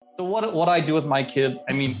So what I do with my kids,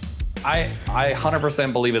 I mean, I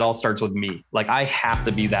 100% believe it all starts with me. Like I have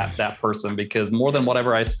to be that person, because more than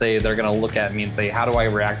whatever I say, they're going to look at me and say, how do I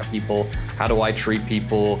react to people? How do I treat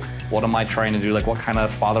people? What am I trying to do? Like, what kind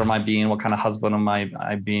of father am I being? What kind of husband am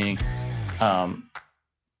I being?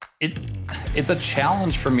 It's a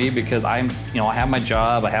challenge for me because I have my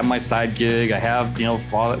job, I have my side gig, I have,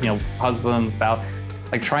 father, husband, spouse,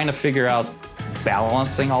 like trying to figure out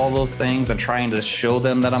balancing all of those things and trying to show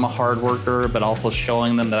them that I'm a hard worker, but also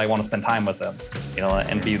showing them that I want to spend time with them,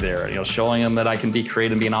 and be there, showing them that I can be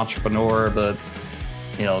creative and be an entrepreneur, but,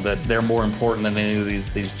 that they're more important than any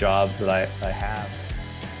of these jobs that I have.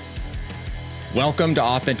 Welcome to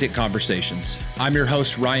Authentic Conversations. I'm your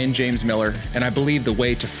host, Ryan James Miller, and I believe the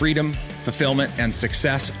way to freedom, fulfillment, and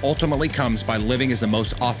success ultimately comes by living as the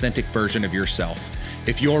most authentic version of yourself.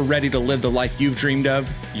 If you're ready to live the life you've dreamed of,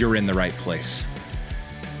 you're in the right place.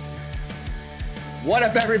 What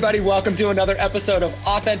up, everybody? Welcome to another episode of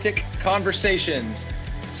Authentic Conversations.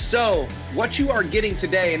 So what you are getting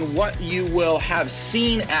today and what you will have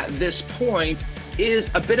seen at this point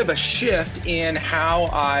is a bit of a shift in how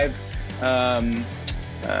I've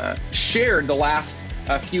shared the last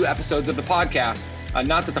few episodes of the podcast.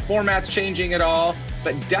 Not that the format's changing at all,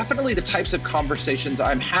 but definitely the types of conversations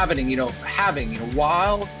I'm having,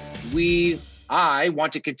 while I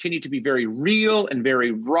want to continue to be very real and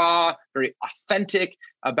very raw, very authentic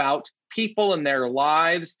about people and their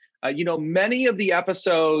lives. Many of the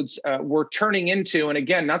episodes were turning into, and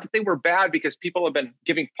again, not that they were bad because people have been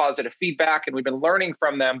giving positive feedback and we've been learning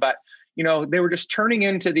from them, but they were just turning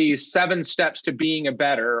into these 7 steps to being a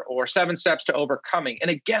better or 7 steps to overcoming.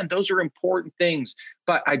 And again, those are important things,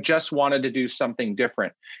 but I just wanted to do something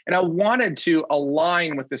different. And I wanted to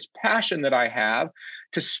align with this passion that I have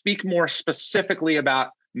to speak more specifically about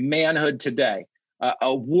manhood today.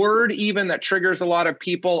 A word even that triggers a lot of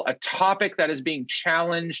people, a topic that is being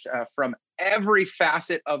challenged from every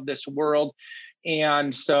facet of this world.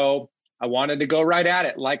 And so I wanted to go right at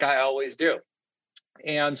it like I always do.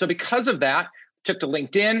 And so because of that, took to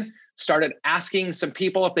LinkedIn, started asking some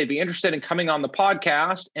people if they'd be interested in coming on the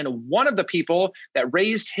podcast. And one of the people that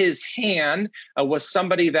raised his hand was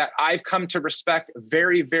somebody that I've come to respect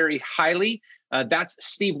very, very highly. That's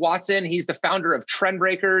Steve Watson. He's the founder of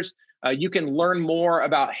Trendbreakers. You can learn more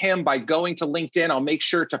about him by going to LinkedIn. I'll make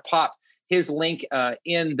sure to pop his link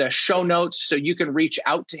in the show notes so you can reach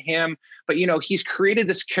out to him. But, he's created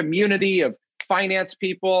this community of finance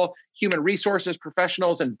people, human resources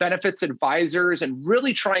professionals, and benefits advisors, and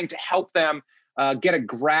really trying to help them get a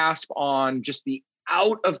grasp on just the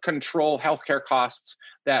out of control healthcare costs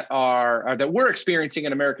that we're experiencing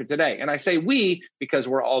in America today. And I say we because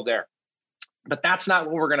we're all there. But that's not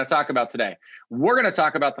what we're going to talk about today. We're going to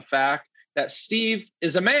talk about the fact that Steve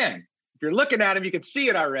is a man. If you're looking at him, you can see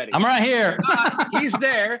it already. I'm right here. He's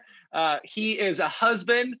there. He is a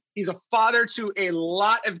husband. He's a father to a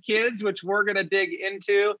lot of kids, which we're going to dig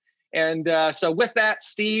into. And so with that,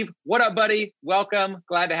 Steve, what up, buddy? Welcome.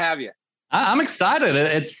 Glad to have you. I'm excited.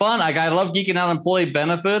 It's fun. Like, I love geeking out on employee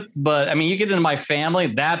benefits, but I mean, you get into my family,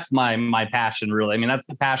 that's my passion, really. I mean, that's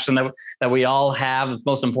the passion that we all have. It's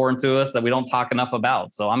most important to us that we don't talk enough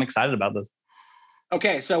about. So I'm excited about this.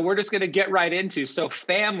 Okay. So we're just going to get right into, so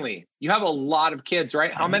family, you have a lot of kids,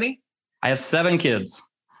 right? How many? I have 7 kids.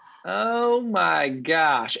 Oh my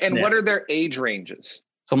gosh. And Yeah. What are their age ranges?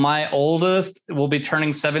 So my oldest will be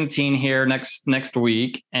turning 17 here next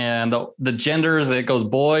week. And the genders, it goes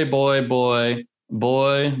boy, boy, boy,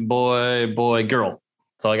 boy, boy, boy, girl.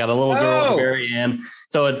 So I got a little girl at the very end.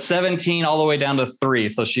 So it's 17 all the way down to 3.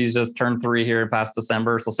 So she's just turned 3 here past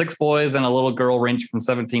December. So 6 boys and a little girl ranging from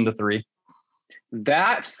 17 to 3.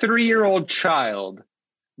 That 3-year-old child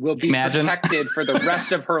will be protected for the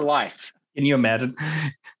rest of her life. Can you imagine?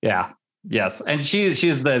 Yeah. Yes. And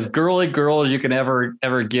she's as girly girl as you can ever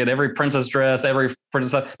get. Every princess dress, every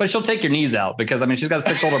princess, but she'll take your knees out because, I mean, she's got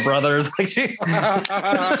 6 older brothers. Like she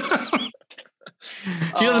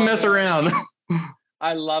doesn't mess around.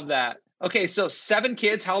 I love that. Okay. So 7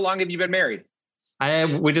 kids. How long have you been married?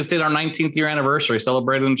 We just did our 19th year anniversary,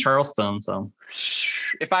 celebrated in Charleston. So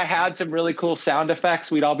if I had some really cool sound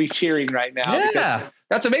effects, we'd all be cheering right now. Yeah.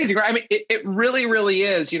 That's amazing, right? I mean, it really, really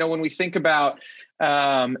is. When we think about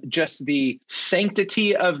just the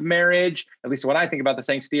sanctity of marriage, at least when I think about the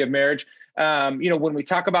sanctity of marriage, when we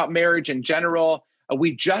talk about marriage in general,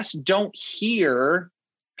 we just don't hear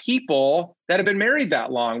people that have been married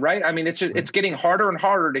that long, right? I mean, it's getting harder and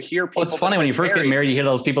harder to hear people. Well, it's funny when you first get married, you hear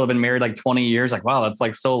those people have been married like 20 years, like, wow, that's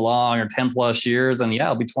like so long, or 10 plus years. And yeah,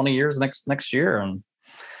 it'll be 20 years next year. And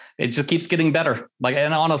it just keeps getting better. Like,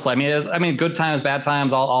 and honestly, I mean, good times, bad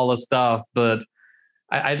times, all this stuff. But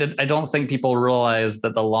I don't think people realize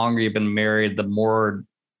that the longer you've been married, the more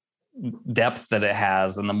depth that it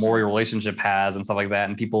has and the more your relationship has and stuff like that.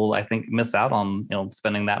 And people, I think, miss out on,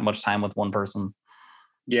 spending that much time with one person.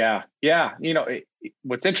 Yeah. Yeah.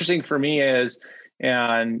 What's interesting for me is,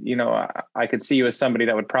 and, I could see you as somebody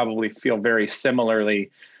that would probably feel very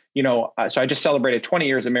similarly, so I just celebrated 20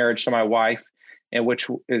 years of marriage to my wife, and which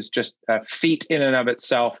is just a feat in and of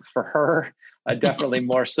itself for her, definitely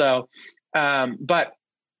more so. But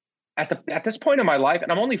at this point in my life,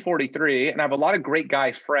 and I'm only 43 and I have a lot of great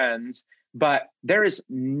guy friends, but there is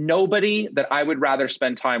nobody that I would rather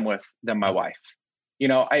spend time with than my wife.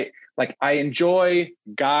 I enjoy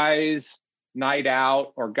guys' night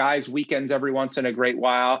out or guys' weekends every once in a great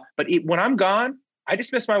while. But when I'm gone, I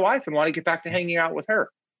just miss my wife and want to get back to hanging out with her.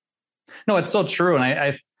 No, it's so true. And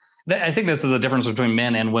I think this is a difference between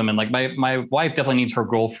men and women. Like my wife definitely needs her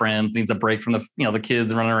girlfriend, needs a break from the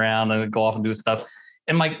kids running around and go off and do stuff.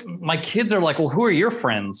 And my kids are like, well, who are your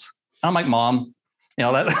friends? And I'm like, Mom,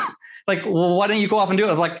 that like, well, why don't you go off and do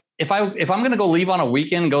it? Like, if I'm going to go leave on a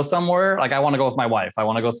weekend and go somewhere, like I want to go with my wife. I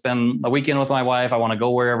want to go spend a weekend with my wife. I want to go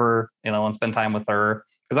wherever, and spend time with her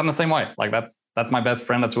because I'm the same way. Like that's my best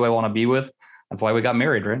friend. That's who I want to be with. That's why we got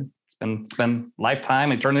married, right? Spend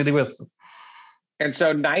lifetime, eternity with. And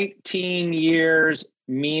so 19 years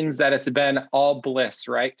means that it's been all bliss,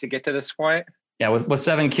 right? To get to this point. Yeah. With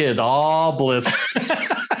 7 kids, all bliss.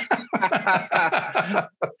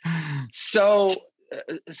 So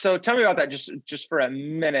tell me about that just for a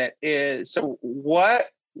minute.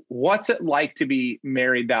 What's it like to be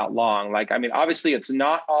married that long? Like, I mean, obviously it's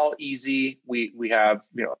not all easy. We have,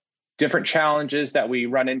 different challenges that we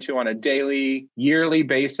run into on a daily, yearly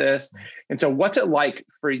basis. And so what's it like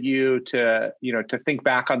for you to think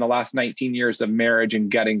back on the last 19 years of marriage and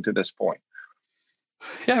getting to this point?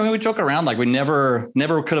 Yeah, I mean, we joke around like we never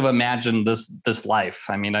could have imagined this life.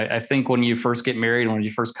 I mean, I think when you first get married, when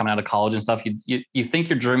you first come out of college and stuff, you think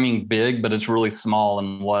you're dreaming big, but it's really small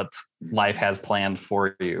in what life has planned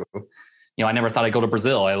for you. I never thought I'd go to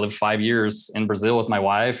Brazil. I lived 5 years in Brazil with my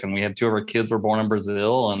wife, and we had 2 of our kids were born in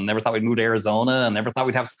Brazil, and never thought we'd move to Arizona, and never thought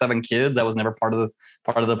we'd have 7 kids. That was never part of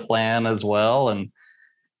the plan as well. And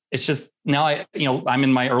it's just now I'm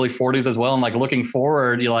in my early 40s as well. And like looking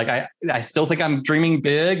forward, I still think I'm dreaming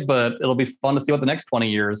big, but it'll be fun to see what the next 20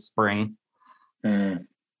 years bring. And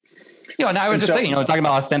I would just say, talking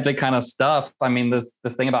about authentic kind of stuff. I mean, this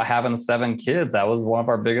thing about having 7 kids, that was one of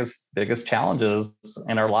our biggest challenges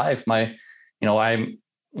in our life.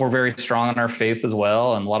 We're very strong in our faith as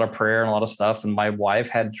well, and a lot of prayer and a lot of stuff. And my wife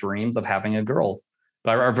had dreams of having a girl.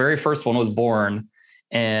 But our very first one was born,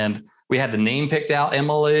 and we had the name picked out,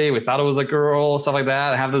 Emily. We thought it was a girl, stuff like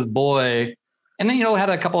that. I have this boy. And then, had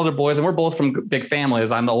a couple other boys, and we're both from big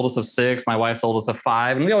families. I'm the oldest of 6. My wife's the oldest of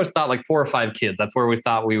 5. And we always thought like 4 or 5 kids. That's where we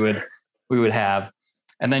thought we would have.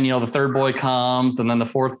 And then, the 3rd boy comes, and then the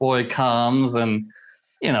 4th boy comes. And,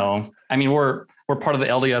 I mean, we're part of the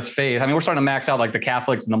LDS faith. I mean, we're starting to max out like the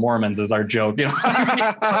Catholics and the Mormons is our joke. We're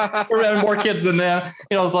having more kids than them.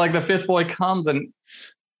 It's like the 5th boy comes, and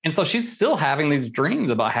so she's still having these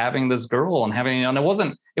dreams about having this girl and having, and it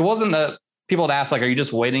wasn't that people would ask, like, are you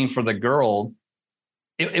just waiting for the girl?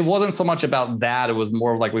 It wasn't so much about that. It was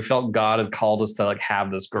more like we felt God had called us to like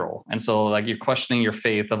have this girl. And so like you're questioning your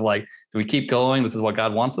faith of like, do we keep going? This is what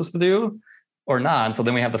God wants us to do or not? And so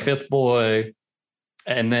then we have the 5th boy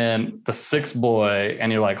and then the 6th boy,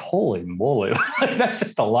 and you're like, holy moly, that's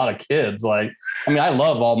just a lot of kids. Like, I mean, I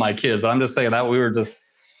love all my kids, but I'm just saying that we were just,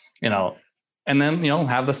 and then,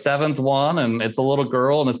 have the 7th one, and it's a little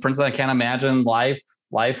girl, and this princess, I can't imagine life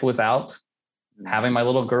without having my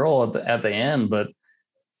little girl at the end, but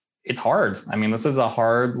it's hard. I mean, this is a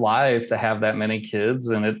hard life to have that many kids,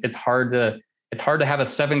 and it's hard to have a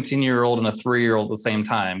 17-year-old and a 3-year-old at the same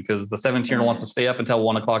time, because the 17-year-old wants to stay up until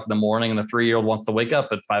 1 o'clock in the morning, and the 3-year-old wants to wake up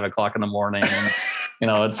at 5 o'clock in the morning. And,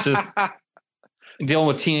 it's just dealing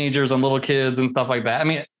with teenagers and little kids and stuff like that. I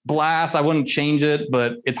mean, blast, I wouldn't change it,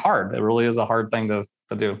 but it's hard. It really is a hard thing to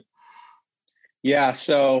do. Yeah.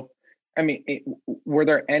 So, I mean, were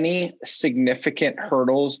there any significant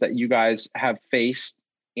hurdles that you guys have faced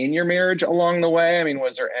in your marriage along the way? I mean,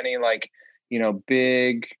 was there any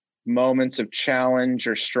big moments of challenge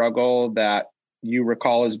or struggle that you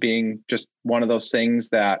recall as being just one of those things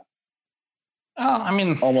that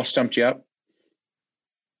almost stumped you up?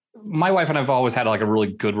 My wife and I've always had like a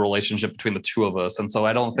really good relationship between the 2 of us. And so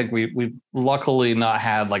I don't think we've luckily not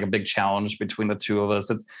had like a big challenge between the 2 of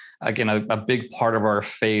us. It's again, a big part of our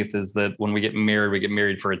faith is that when we get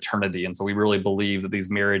married for eternity. And so we really believe that these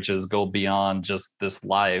marriages go beyond just this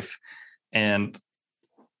life. And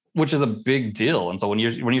which is a big deal. And so when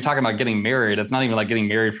you're talking about getting married, it's not even like getting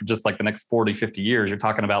married for just like the next 40, 50 years. You're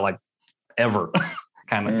talking about like ever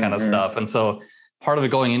kind of stuff. And so part of it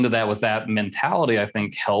going into that with that mentality, I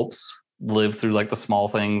think helps live through like the small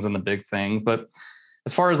things and the big things. But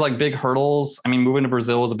as far as like big hurdles, I mean, moving to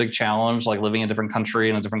Brazil was a big challenge, like living in a different country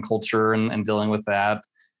and a different culture and dealing with that.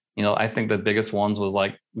 I think the biggest ones was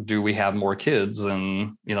like, do we have more kids?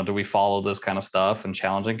 And, do we follow this kind of stuff and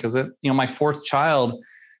challenging? Because my fourth child,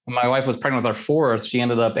 when my wife was pregnant with our fourth, she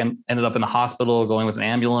ended up in the hospital going with an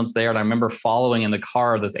ambulance there. And I remember following in the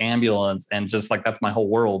car this ambulance and just like, that's my whole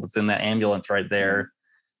world. It's in that ambulance right there.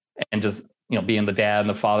 And just, being the dad and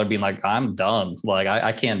the father being like, I'm done. Like,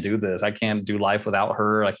 I can't do this. I can't do life without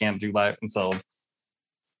her. I can't do life. And so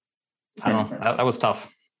I don't know, that was tough.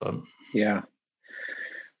 But yeah.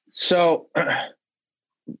 So I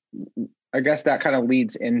guess that kind of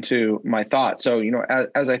leads into my thought. So,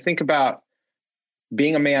 as I think about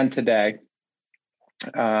being a man today,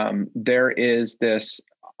 there is this,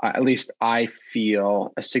 at least I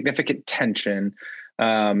feel, a significant tension.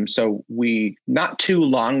 So we not too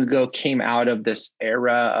long ago came out of this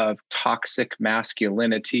era of toxic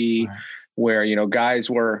masculinity, right, where, guys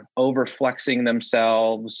were overflexing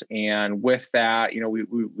themselves. And with that,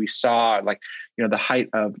 we saw like, the height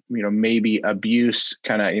of, maybe abuse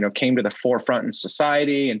kind of, came to the forefront in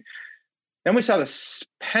society. And then we saw this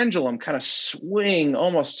pendulum kind of swing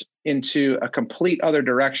almost into a complete other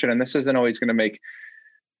direction. And this isn't always going to make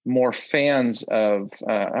more fans of,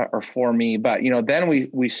 or for me, but, then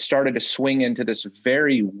we started to swing into this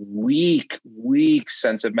very weak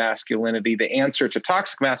sense of masculinity. The answer to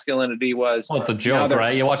toxic masculinity was, well, it's a joke,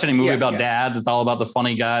 right? You watch any movie about dads, it's all about the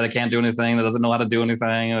funny guy that can't do anything, that doesn't know how to do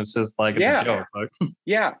anything. And it's just like, it's a joke.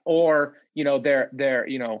 Yeah. Or, they're,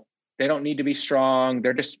 they don't need to be strong.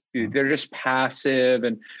 They're just passive.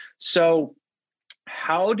 And so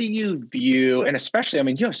how do you view, and especially, I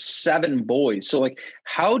mean, you have 7 boys. So like,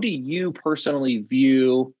 how do you personally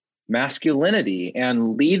view masculinity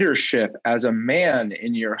and leadership as a man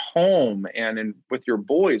in your home and with your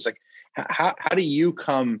boys? Like, how do you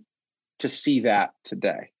come to see that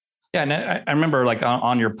today? Yeah. And I remember like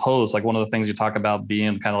on your post, like one of the things you talk about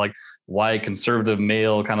being kind of like white, conservative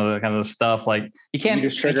male, kind of stuff. Like you can't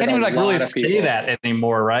even like really say that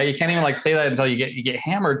anymore, right? You can't even like say that until you get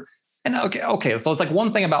hammered. And okay. So it's like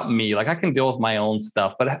one thing about me, like I can deal with my own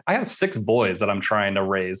stuff, but I have 6 boys that I'm trying to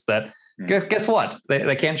raise that guess what?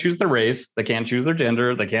 They can't choose their race. They can't choose their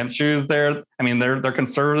gender. They can't choose their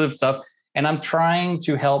conservative stuff. And I'm trying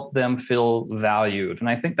to help them feel valued. And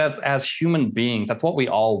I think that's, as human beings, that's what we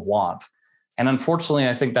all want. And unfortunately,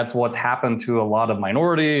 I think that's what's happened to a lot of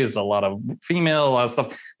minorities, a lot of female, a lot of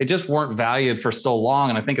stuff. They just weren't valued for so long.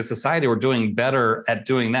 And I think as society, we're doing better at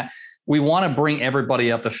doing that. We want to bring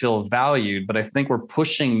everybody up to feel valued, but I think we're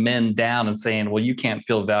pushing men down and saying, well, you can't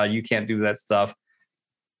feel valued. You can't do that stuff.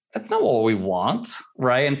 That's not what we want,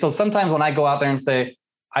 right? And so sometimes when I go out there and say,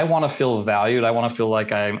 I want to feel valued, I want to feel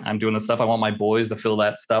like I'm doing this stuff, I want my boys to feel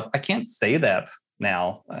that stuff, I can't say that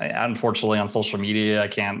now. Unfortunately, on social media, I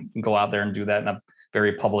can't go out there and do that in a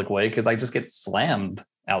very public way because I just get slammed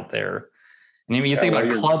out there. And you think about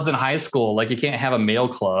clubs in high school, like you can't have a male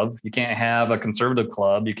club, you can't have a conservative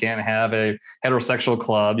club, you can't have a heterosexual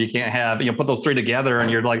club, you can't have, put those 3 together and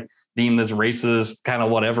you're like deemed this racist kind of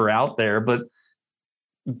whatever out there, but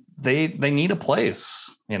they need a place,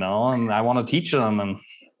 and I want to teach them. And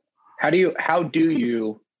how do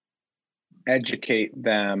you educate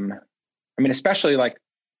them? I mean, especially like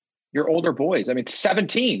your older boys. I mean,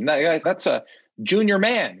 17, that's a junior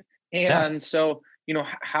man. And so,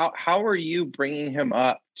 how are you bringing him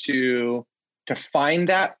up to find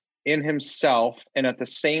that in himself? And at the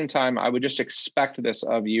same time, I would just expect this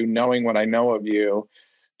of you, knowing what I know of you,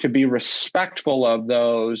 to be respectful of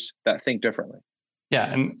those that think differently.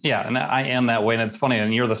 Yeah. And I am that way. And it's funny.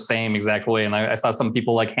 And you're the same exact way. And I saw some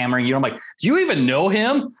people like hammering you. I'm like, do you even know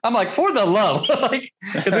him? I'm like, for the love, like,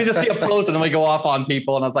 because we just see a post and then we go off on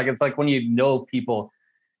people. And it's like when you know people.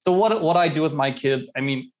 So what I do with my kids, I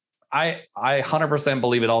mean, I 100%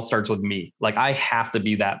 believe it all starts with me. Like I have to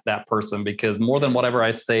be that person, because more than whatever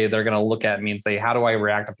I say, they're going to look at me and say, how do I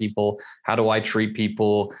react to people? How do I treat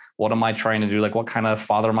people? What am I trying to do? Like, what kind of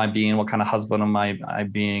father am I being? What kind of husband am I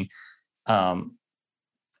being?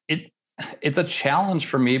 It's a challenge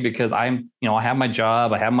for me because I have my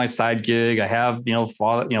job, I have my side gig, I have,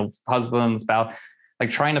 father, husband, spouse,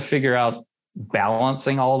 like trying to figure out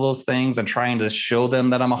balancing all of those things and trying to show them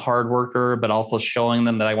that I'm a hard worker, but also showing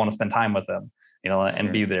them that I want to spend time with them,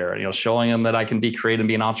 and be there, showing them that I can be creative and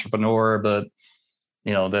be an entrepreneur, but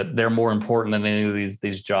that they're more important than any of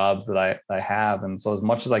these jobs that I have. And so as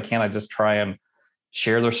much as I can, I just try and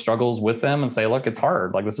share their struggles with them and say, look, it's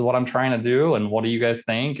hard. Like, this is what I'm trying to do. And what do you guys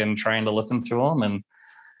think? And trying to listen to them and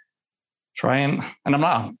and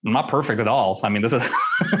I'm not perfect at all. I mean, this is,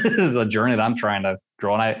 this is a journey that I'm trying to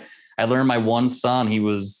grow. And I learned my one son,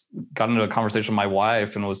 got into a conversation with my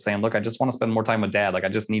wife and was saying, look, I just want to spend more time with dad. Like, I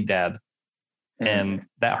just need dad. Mm-hmm. And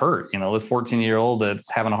that hurt, this 14-year-old that's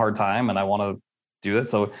having a hard time, and I want to do it.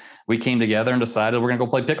 So we came together and decided we're going to go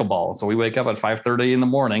play pickleball. So we wake up at 5:30 in the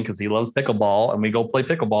morning because he loves pickleball, and we go play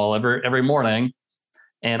pickleball every morning.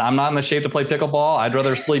 And I'm not in the shape to play pickleball. I'd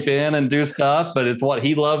rather sleep in and do stuff, but it's what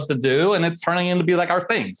he loves to do, and it's turning into be like our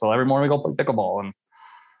thing. So every morning we go play pickleball.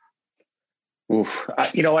 And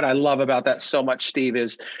you know what I love about that so much, Steve,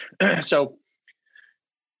 is so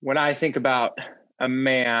when I think about a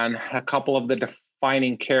man, a couple of the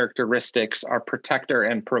defining characteristics are protector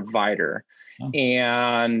and provider. Oh.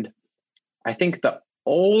 And I think the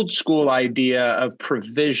old school idea of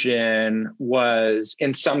provision was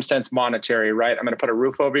in some sense monetary, right? I'm going to put a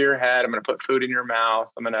roof over your head. I'm going to put food in your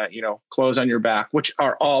mouth. I'm going to, clothes on your back, which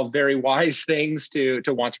are all very wise things to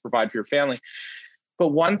want to provide for your family. But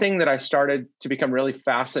one thing that I started to become really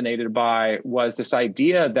fascinated by was this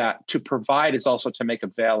idea that to provide is also to make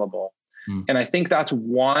available. And I think that's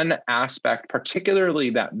one aspect,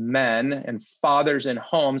 particularly that men and fathers in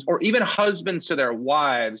homes, or even husbands to their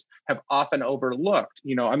wives, have often overlooked.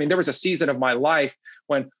 There was a season of my life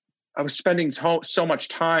when I was spending so much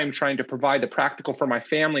time trying to provide the practical for my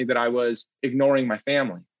family that I was ignoring my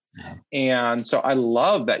family. Yeah. And so I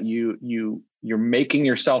love that you're making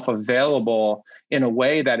yourself available in a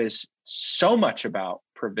way that is so much about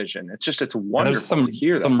provision. It's wonderful to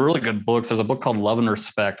hear that. Some really good books. There's a book called Love and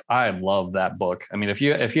Respect. I love that book. I mean, if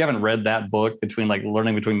you haven't read that book, between like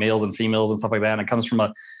learning between males and females and stuff like that, and it comes from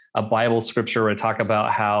a Bible scripture where I talk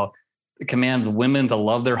about how it commands women to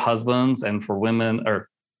love their husbands, and for women or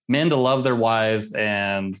men to love their wives,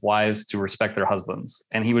 and wives to respect their husbands.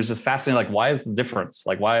 And he was just fascinated. Like, why is the difference?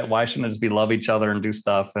 Like, why shouldn't it just be love each other and do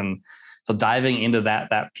stuff? And so diving into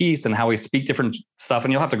that piece and how we speak different stuff,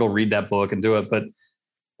 and you'll have to go read that book and do it. But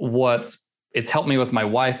it's helped me with my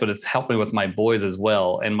wife, but it's helped me with my boys as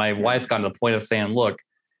well. And my wife's gotten to the point of saying, look,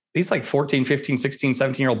 these like 14, 15, 16,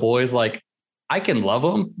 17-year-old boys, like, I can love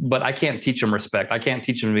them, but I can't teach them respect. I can't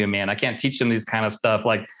teach them to be a man. I can't teach them these kind of stuff.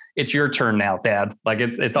 Like, it's your turn now, Dad. Like,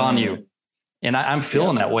 it's on you. And I'm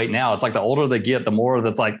feeling that way now. It's like the older they get, the more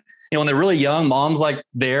that's like, when they're really young, mom's like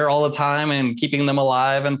there all the time and keeping them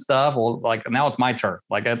alive and stuff. Well, like, now it's my turn.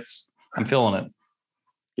 Like, I'm feeling it.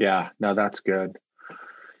 Yeah, no, that's good.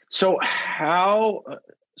 So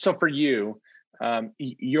so for you,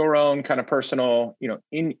 your own kind of personal,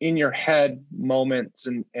 in your head moments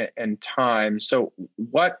and times. So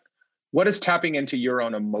what does tapping into your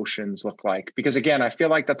own emotions look like? Because again, I feel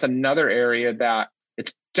like that's another area that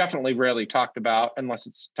it's definitely rarely talked about, unless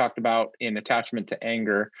it's talked about in attachment to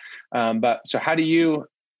anger. But so how do you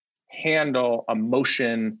handle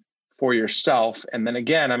emotion for yourself? And then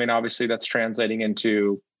again, obviously that's translating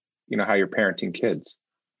into, how you're parenting kids.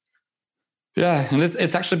 Yeah. And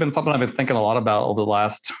it's actually been something I've been thinking a lot about over the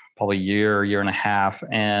last probably year and a half.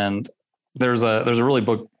 And there's a really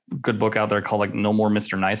good book out there called like No More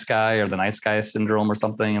Mr. Nice Guy, or the Nice Guy Syndrome or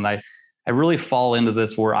something. And I really fall into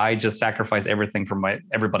this where I just sacrifice everything for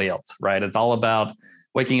everybody else, right? It's all about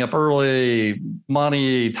waking up early,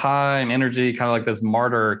 money, time, energy, kind of like this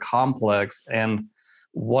martyr complex. And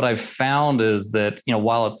what I've found is that,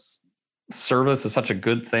 while it's service is such a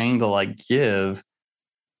good thing to like give,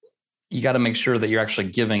 you got to make sure that you're actually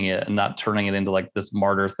giving it and not turning it into like this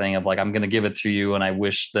martyr thing of like, I'm going to give it to you, and I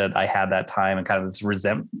wish that I had that time, and kind of this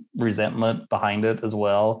resentment behind it as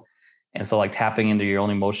well. And so like tapping into your own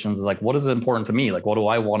emotions is like, what is important to me? Like, what do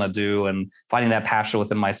I want to do? And finding that passion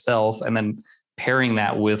within myself, and then pairing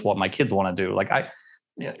that with what my kids want to do. Like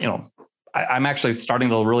I'm actually starting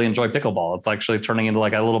to really enjoy pickleball. It's actually turning into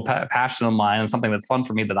like a little passion of mine, and something that's fun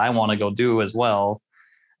for me that I want to go do as well.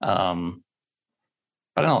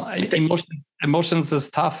 I don't know. Emotions is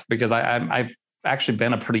tough because I've actually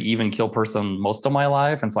been a pretty even keel person most of my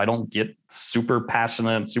life. And so I don't get super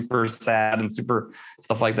passionate, super sad, and super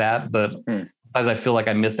stuff like that. But as I feel like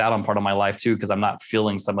I missed out on part of my life too, because I'm not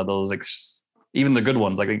feeling some of those, even the good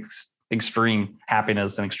ones, like extreme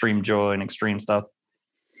happiness and extreme joy and extreme stuff.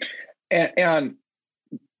 And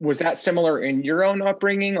was that similar in your own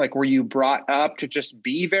upbringing? Like, were you brought up to just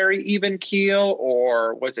be very even keel,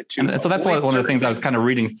 or was it too? So that's one of the things I was kind of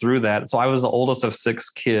reading through that. So I was the oldest of 6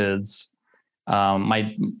 kids.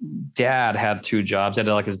 My dad had 2 jobs. He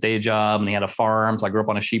had like his day job, and he had a farm. So I grew up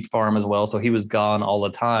on a sheep farm as well. So he was gone all the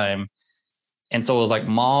time. And so it was like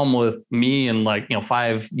mom with me and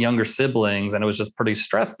 5 younger siblings, and it was just pretty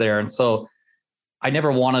stressed there. And so I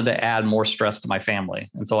never wanted to add more stress to my family.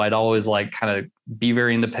 And so I'd always like kind of be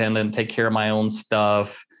very independent, take care of my own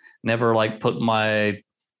stuff, never like put my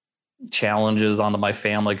challenges onto my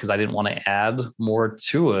family because I didn't want to add more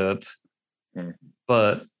to it.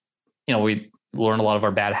 But, we learn a lot of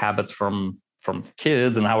our bad habits from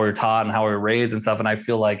kids and how we were taught and how we were raised and stuff. And I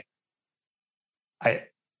feel like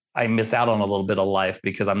I miss out on a little bit of life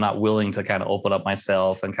because I'm not willing to kind of open up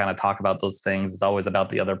myself and kind of talk about those things. It's always about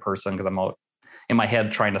the other person because I'm in my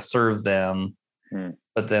head trying to serve them.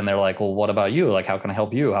 But then they're like, well, what about you? Like, how can I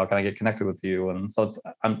help you? How can I get connected with you? And so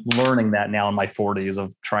I'm learning that now in my 40s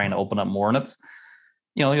of trying to open up more. And it's,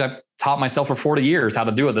 I've taught myself for 40 years how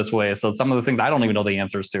to do it this way. So some of the things I don't even know the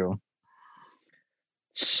answers to.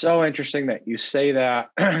 So interesting that you say that.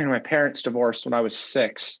 My parents divorced when I was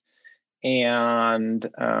 6. And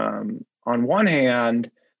on one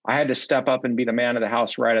hand, I had to step up and be the man of the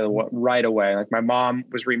house right away. Like my mom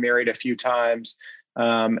was remarried a few times.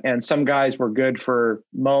 And some guys were good for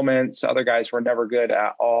moments. Other guys were never good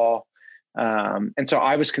at all. And so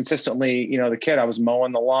I was consistently, the kid. I was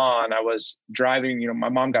mowing the lawn. I was driving, my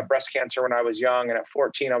mom got breast cancer when I was young. And at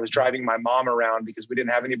 14, I was driving my mom around because we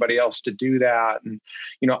didn't have anybody else to do that. And,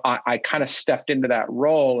 I kind of stepped into that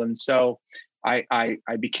role. And so I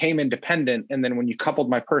became independent. And then when you coupled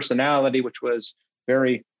my personality, which was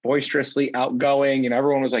very boisterously outgoing,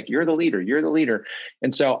 everyone was like, you're the leader.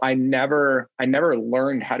 And so I never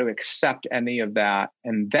learned how to accept any of that.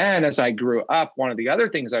 And then as I grew up, one of the other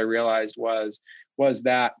things I realized was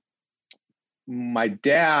that my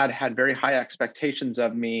dad had very high expectations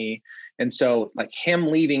of me. And so like him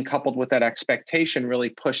leaving coupled with that expectation really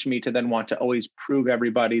pushed me to then want to always prove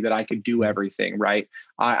everybody that I could do everything, right?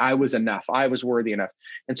 I was enough. I was worthy enough.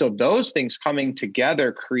 And so those things coming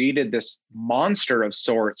together created this monster of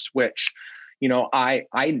sorts, which, I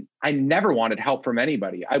never wanted help from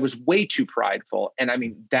anybody. I was way too prideful. And I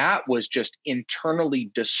mean, that was just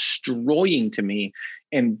internally destroying to me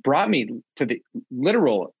and brought me to the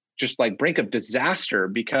literal, just like brink of disaster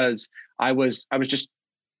because I was just,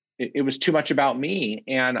 it was too much about me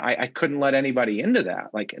and I couldn't let anybody into that.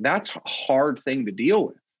 Like that's a hard thing to deal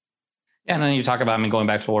with. Yeah, and then you talk about, going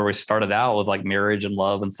back to where we started out with like marriage and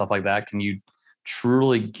love and stuff like that. Can you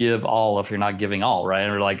truly give all if you're not giving all, right?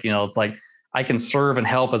 Or like, it's like I can serve and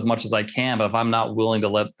help as much as I can, but if I'm not willing to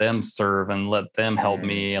let them serve and let them help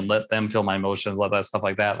me and let them feel my emotions, let that stuff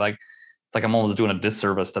like that, like it's like I'm almost doing a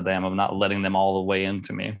disservice to them of not letting them all the way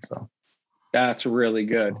into me. So that's really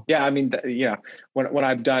good. Yeah. I mean, when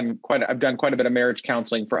I've done quite a bit of marriage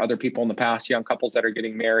counseling for other people in the past, young couples that are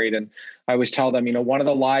getting married. And I always tell them, one of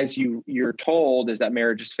the lies you're told is that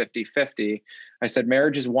marriage is 50-50. I said,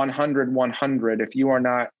 marriage is 100-100. If you are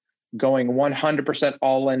not going 100%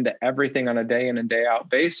 all into everything on a day in and day out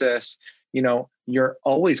basis, you're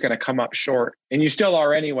always going to come up short, and you still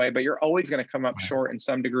are anyway, but you're always going to come up short in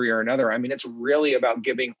some degree or another. I mean, it's really about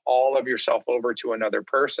giving all of yourself over to another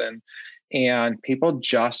person. And people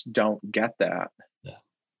just don't get that. Yeah.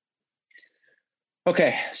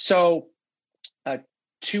 Okay. So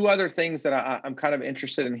 2 other things that I'm kind of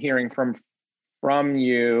interested in hearing from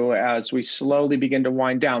you as we slowly begin to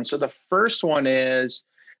wind down. So the first one is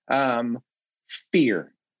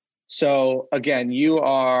fear. So again, you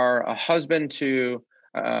are a husband to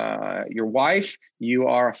your wife. You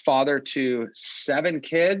are a father to 7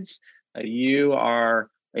 kids. You are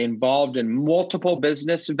involved in multiple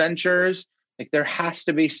business ventures. Like there has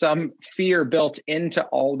to be some fear built into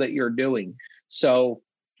all that you're doing. So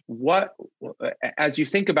as you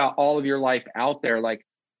think about all of your life out there, like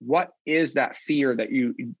what is that fear that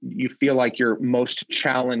you feel like you're most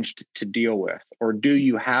challenged to deal with? Or do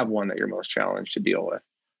you have one that you're most challenged to deal with?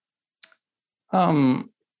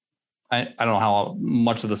 I don't know how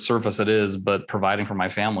much of the surface it is, but providing for my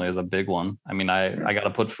family is a big one. I mean, I got to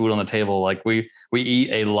put food on the table. Like we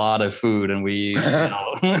eat a lot of food and we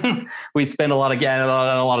we spend a lot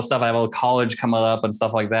of stuff. I have a college coming up and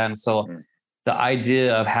stuff like that. And so the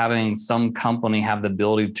idea of having some company have the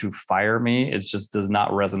ability to fire me, it just does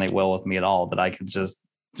not resonate well with me at all, that I could just,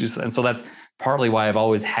 and so that's partly why I've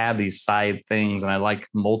always had these side things. And I like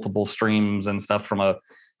multiple streams and stuff from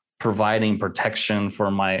providing protection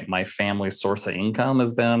for my family's source of income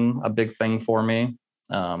has been a big thing for me.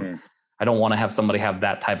 I don't want to have somebody have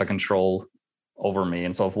that type of control over me.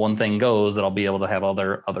 And so if one thing goes, that I'll be able to have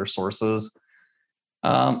other sources.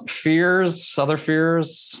 Other fears,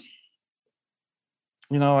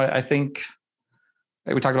 I think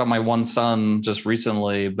we talked about my one son just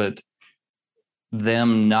recently, but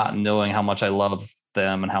them not knowing how much I love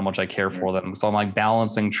them and how much I care for them. So I'm like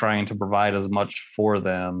balancing trying to provide as much for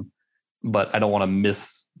them, but I don't want to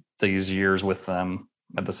miss these years with them.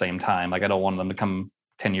 at the same time. Like I don't want them to come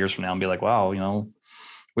 10 years from now and be like, wow,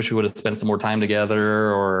 wish we would have spent some more time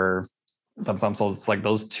together or done something. So it's like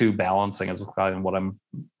those two balancing is probably what I'm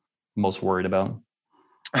most worried about.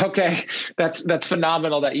 Okay. That's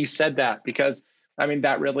phenomenal that you said that, because I mean,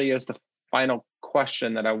 that really is the final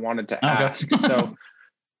question that I wanted to ask. So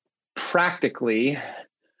practically,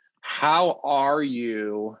 how are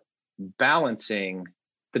you balancing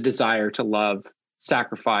the desire to love,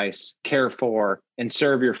 sacrifice, care for, and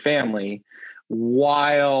serve your family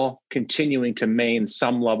while continuing to maintain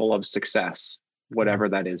some level of success, whatever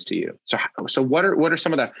that is to you? So what are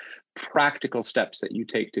some of the practical steps that you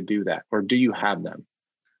take to do that, or do you have them?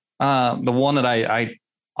 The one that I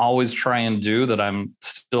always try and do that I'm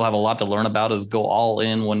still have a lot to learn about is go all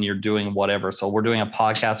in when you're doing whatever. So we're doing a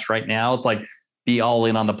podcast right now. It's like be all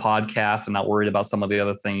in on the podcast and not worried about some of the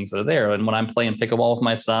other things that are there. And when I'm playing pickleball with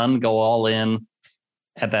my son, go all in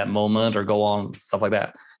at that moment or go on stuff like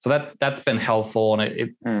that. So that's been helpful. And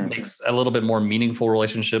it makes a little bit more meaningful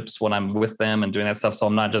relationships when I'm with them and doing that stuff. So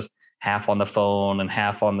I'm not just half on the phone and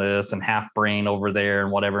half on this and half brain over there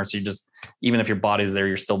and whatever. So you just, even if your body's there,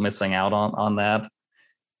 you're still missing out on that.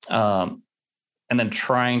 And then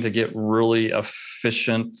trying to get really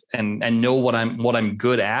efficient and know what I'm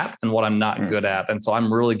good at and what I'm not good at. And so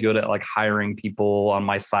I'm really good at like hiring people on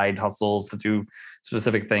my side hustles to do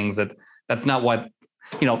specific things that's not what,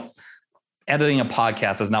 editing a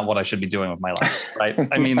podcast is not what I should be doing with my life. Right.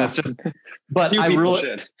 I mean, it's just, but I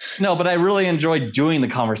really enjoy doing the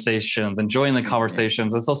conversations, enjoying the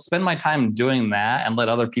conversations. And so spend my time doing that and let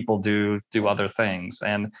other people do other things.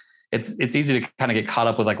 And it's easy to kind of get caught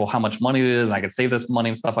up with like, well, how much money it is, and I could save this money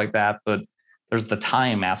and stuff like that. But there's the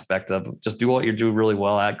time aspect of just do what you do really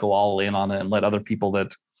well at, go all in on it, and let other people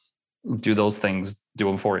that do those things do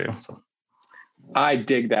them for you. So I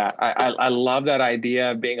dig that. I love that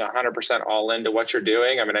idea of being 100% all into what you're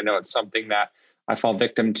doing. I mean, I know it's something that I fall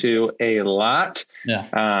victim to a lot.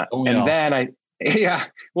 Yeah. Well,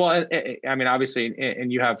 I mean, obviously,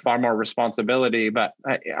 and you have far more responsibility, but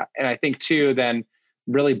I think too, then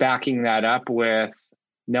really backing that up with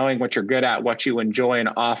knowing what you're good at, what you enjoy, and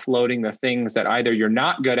offloading the things that either you're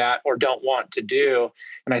not good at or don't want to do.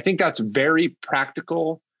 And I think that's very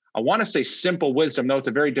practical. I want to say simple wisdom, though it's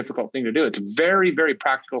a very difficult thing to do. It's very, very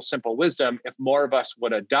practical, simple wisdom if more of us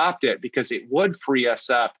would adopt it, because it would free us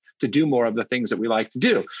up to do more of the things that we like to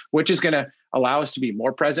do, which is going to allow us to be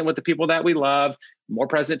more present with the people that we love, more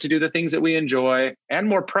present to do the things that we enjoy, and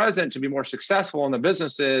more present to be more successful in the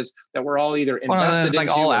businesses that we're all either invested in.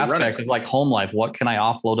 Like all aspects, it's like home life. What can I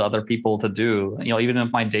offload to other people to do? Even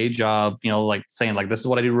if my day job, like saying like, this is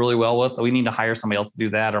what I do really well with, we need to hire somebody else to do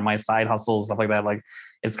that, or my side hustles, stuff like that. Like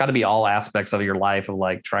it's got to be all aspects of your life of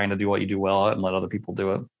like trying to do what you do well and let other people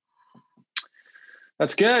do it.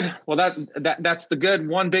 That's good. Well, that's the good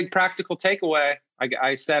one big practical takeaway.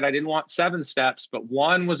 I said I didn't want 7 steps, but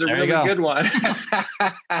one was a really good one.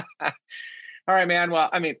 All right, man. Well,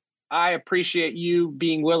 I mean, I appreciate you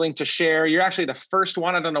being willing to share. You're actually the first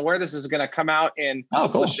one. I don't know where this is going to come out in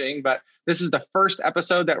publishing, but this is the first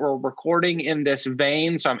episode that we're recording in this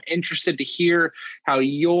vein. So I'm interested to hear how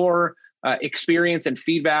your experience and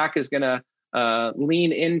feedback is going to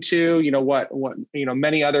lean into, what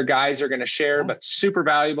many other guys are going to share, but super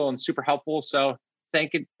valuable and super helpful. So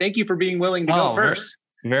thank you for being willing to go first.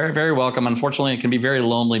 Very, very welcome. Unfortunately, it can be very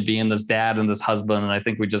lonely being this dad and this husband. And I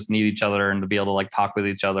think we just need each other and to be able to like talk with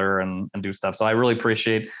each other and do stuff. So I really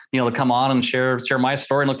appreciate, to come on and share my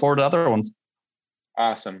story and look forward to other ones.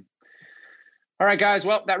 Awesome. All right, guys.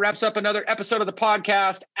 Well, that wraps up another episode of the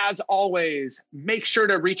podcast. As always, make sure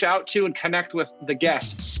to reach out to and connect with the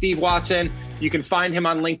guest, Steve Watson. You can find him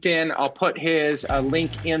on LinkedIn. I'll put his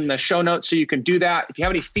link in the show notes so you can do that. If you have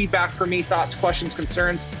any feedback for me, thoughts, questions,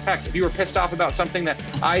 concerns, heck, if you were pissed off about something that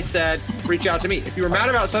I said, reach out to me. If you were mad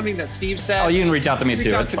about something that Steve said, you can reach out to me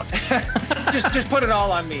too. It's fine. just put it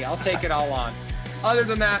all on me. I'll take it all on. Other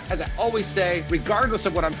than that, as I always say, regardless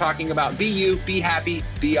of what I'm talking about, be you, be happy,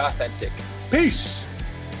 be authentic. Peace.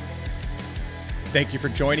 Thank you for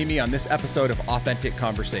joining me on this episode of Authentic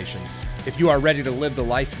Conversations. If you are ready to live the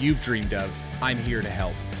life you've dreamed of, I'm here to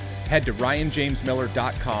help. Head to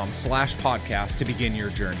ryanjamesmiller.com/podcast to begin your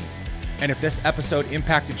journey. And if this episode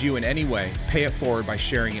impacted you in any way, pay it forward by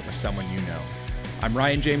sharing it with someone you know. I'm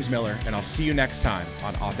Ryan James Miller, and I'll see you next time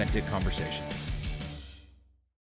on Authentic Conversations.